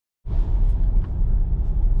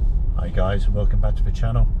Hi guys, welcome back to the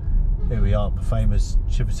channel. Here we are at the famous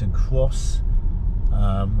Chiverton Cross.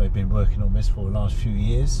 We've been working on this for the last few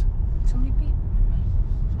years. Somebody beep?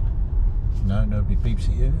 No, nobody beeps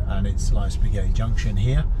at you. And it's like Spaghetti Junction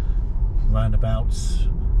here. Roundabouts,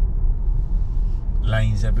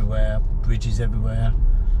 lanes everywhere, bridges everywhere.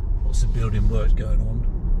 Lots of building work going on.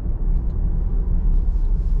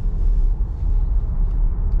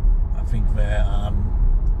 I think they're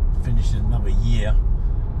finishing another year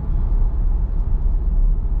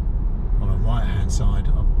on the right hand side.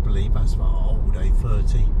 I believe that's the old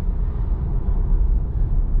A30.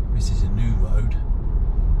 This is a new road.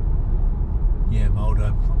 Yeah, my old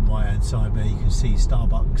right hand side there you can see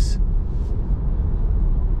Starbucks.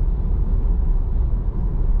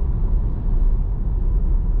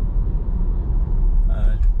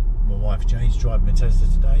 My wife Jane's driving a Tesla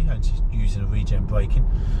today and she's using a regen braking.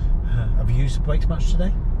 Have you used the brakes much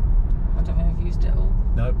today? I don't think I've used it all.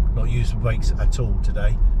 No, not used the brakes at all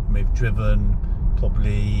today. We've driven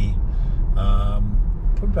probably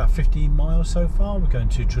about 15 miles so far. We're going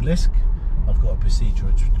to Truro. I've got a procedure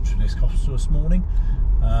at Truro Hospital this morning.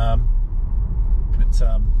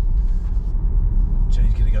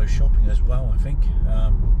 Jane's going to go shopping as well, I think,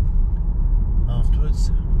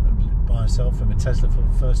 afterwards, by herself in a Tesla for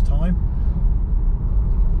the first time.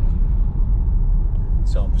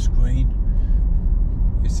 So on the screen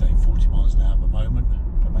it's saying 40 miles an hour at the moment,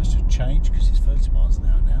 but that should change because it's 30 miles an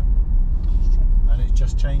hour now, and it's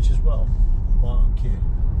just changed as well, right on cue.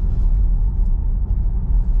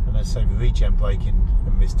 And I say the regen braking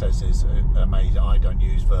in this Tesla is amazing. I don't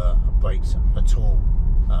use the brakes at all,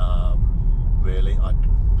 really.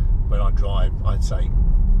 When I drive, I'd say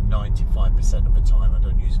 95% of the time I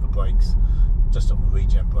don't use the brakes, just on the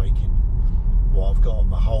regen braking. Well, I've got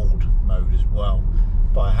on the hold mode as well,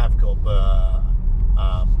 but I have got the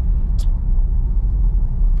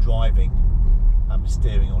driving and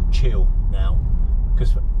steering on chill now,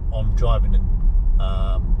 because I'm driving in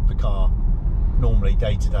the car normally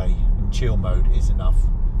day to day, and chill mode is enough.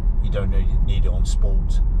 You don't need it on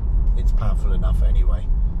sport, it's powerful enough anyway,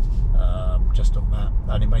 just on that,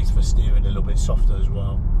 and it makes the steering a little bit softer as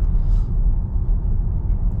well.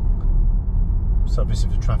 So this is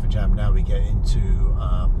the traffic jam now. We get into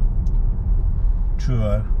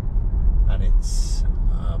Truro, and it's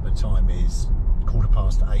the time is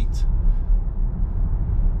 8:15.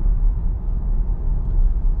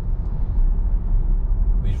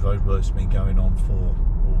 These roadworks have been going on for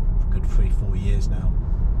a good 3-4 years now,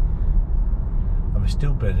 and we're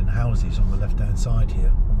still building houses on the left hand side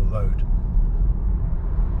here on the road.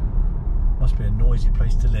 Must be a noisy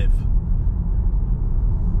place to live.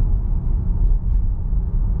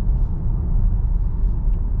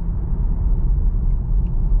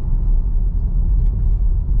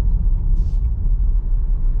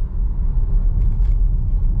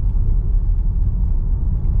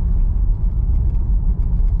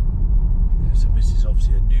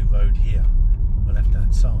 Obviously a new road here on the left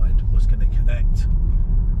hand side was going to connect,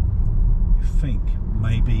 you think,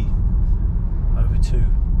 maybe over to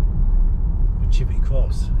the Chiverton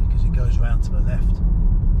Cross, because it goes round to the left.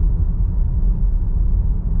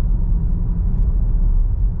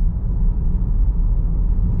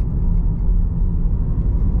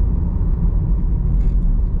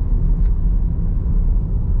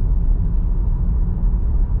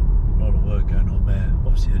 A lot of work going on there.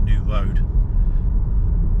 Obviously a new road.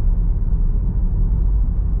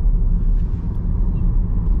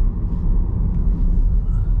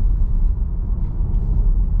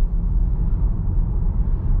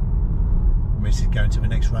 This is going to the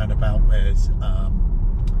next roundabout where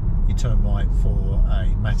you turn right for a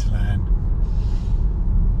Matalan,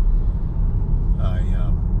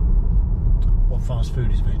 what fast food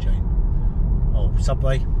is there, Jane? Oh,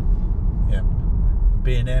 Subway, yeah.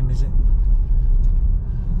 B&M, is it?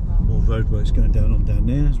 More roadworks going down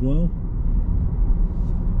there as well.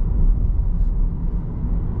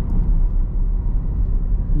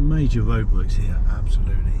 Major roadworks here,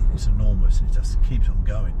 absolutely. It's enormous. It just keeps on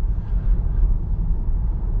going.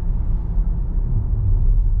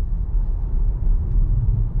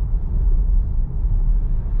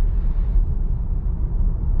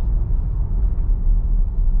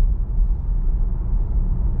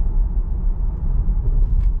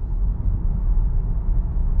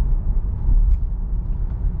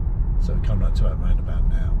 So coming up to our roundabout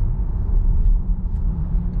now.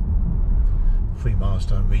 3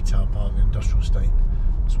 Milestone Retail Park and Industrial Estate,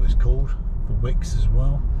 that's what it's called, for Wicks as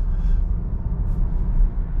well.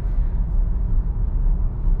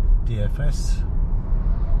 DFS,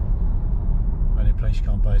 only place you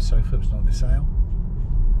can't buy a sofa, it's not on sale.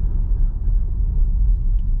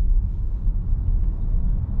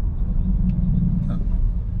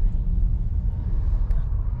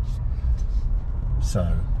 So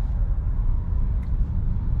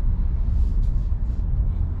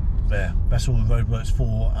there, that's all the roadworks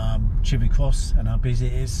for Chiverton Cross and how busy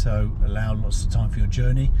it is, so allow lots of time for your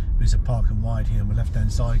journey. There's a park and ride here on the left hand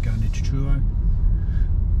side going into Truro.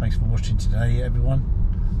 Thanks for watching today everyone,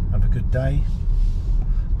 have a good day,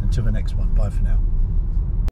 until the next one, bye for now.